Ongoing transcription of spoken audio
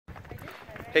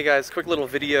Hey guys, quick little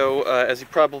video. As you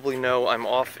probably know, I'm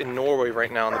off in Norway right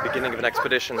now in the beginning of an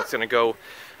expedition that's going to go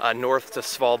north to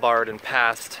Svalbard and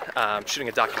past. I'm shooting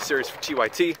a docu-series for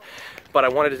TYT, but I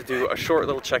wanted to do a short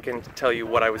little check-in to tell you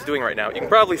what I was doing right now. You can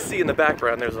probably see in the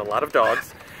background there's a lot of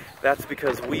dogs. That's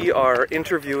because we are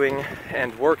interviewing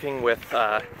and working with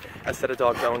a set of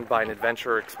dogs owned by an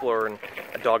adventurer explorer and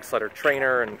a dog sledder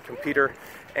trainer and competitor,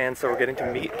 and so we're getting to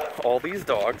meet all these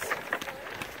dogs.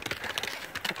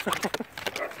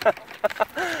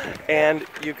 And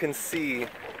you can see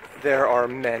there are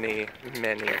many,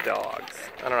 many dogs.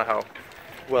 I don't know how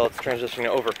well it's transitioning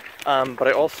over. But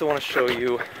I also want to show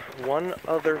you one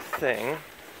other thing.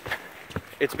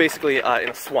 It's basically in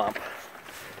a swamp.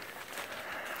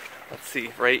 Let's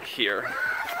see, right here.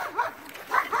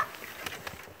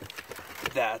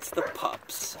 That's the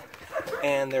pups.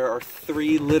 And there are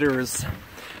 3 litters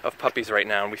of puppies right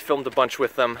now, and we filmed a bunch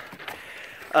with them.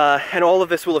 And all of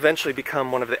this will eventually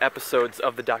become one of the episodes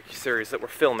of the docu-series that we're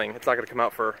filming. It's not going to come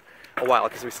out for a while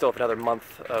because we still have another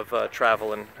month of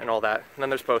travel and all that. And then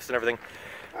there's posts and everything.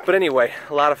 But anyway,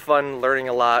 a lot of fun, learning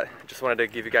a lot. Just wanted to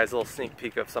give you guys a little sneak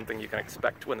peek of something you can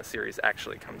expect when the series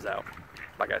actually comes out.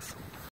 Bye guys.